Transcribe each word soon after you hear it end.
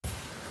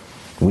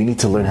We need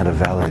to learn how to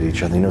validate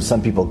each other.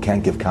 Some people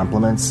can't give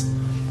compliments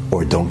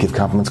or don't give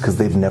compliments because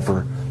they've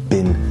never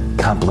been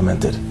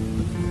complimented.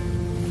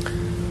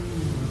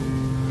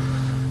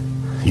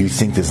 You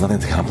think there's nothing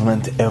to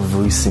compliment?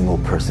 Every single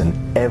person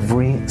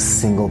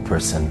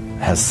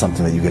has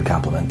something that you could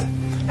compliment,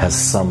 has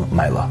some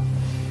maila.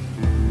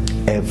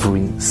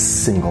 Every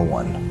single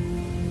one.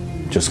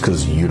 Just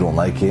because you don't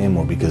like him,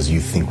 or because you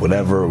think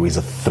whatever, or he's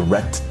a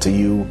threat to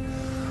you,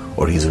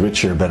 or he's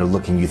richer, better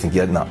looking, you think,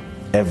 yeah, no.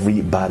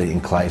 Everybody in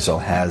Klal Yisrael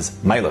has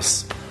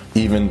mailas.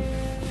 Even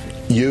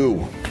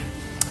you.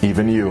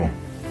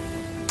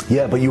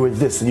 Yeah, but you were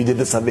this, and you did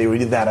this Avera, you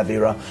did that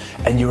Avera,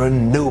 and you're a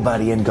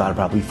nobody, and God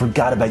probably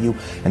forgot about you.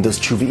 And does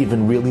tshuva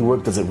even really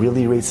work? Does it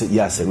really erase it?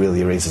 Yes, it really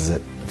erases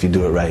it, if you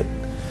do it right.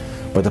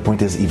 But the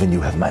point is, even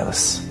you have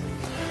mailas.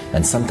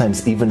 And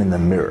sometimes even in the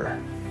mirror,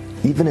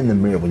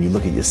 when you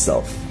look at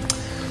yourself,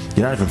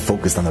 you're not even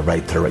focused on the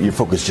right to the right, you're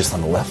focused just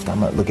on the left.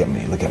 Look at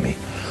me.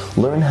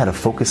 Learn how to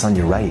focus on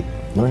your right.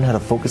 Learn how to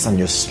focus on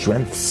your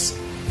strengths.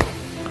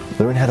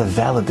 Learn how to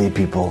validate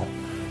people.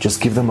 Just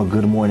give them a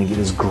good morning. It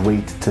is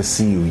great to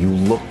see you. You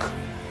look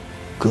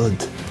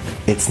good.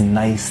 It's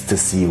nice to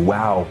see you.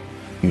 Wow,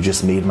 you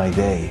just made my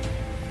day.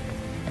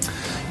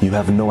 You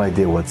have no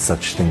idea what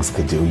such things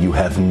could do.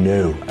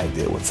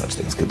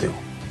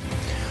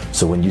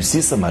 So when you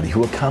see somebody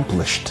who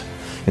accomplished,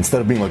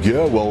 instead of being like,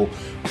 yeah, well,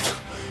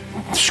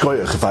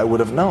 if I would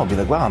have known, be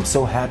like, wow, I'm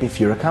so happy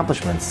for your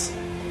accomplishments.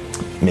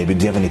 Maybe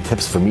do you have any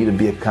tips for me to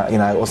be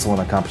I also want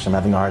to accomplish, I'm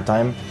having a hard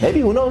time. Maybe,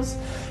 who knows?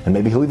 And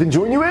maybe he'll even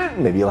join you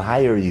in. Maybe he'll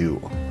hire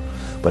you.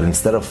 But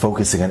instead of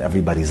focusing on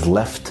everybody's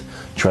left,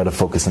 try to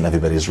focus on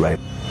everybody's right.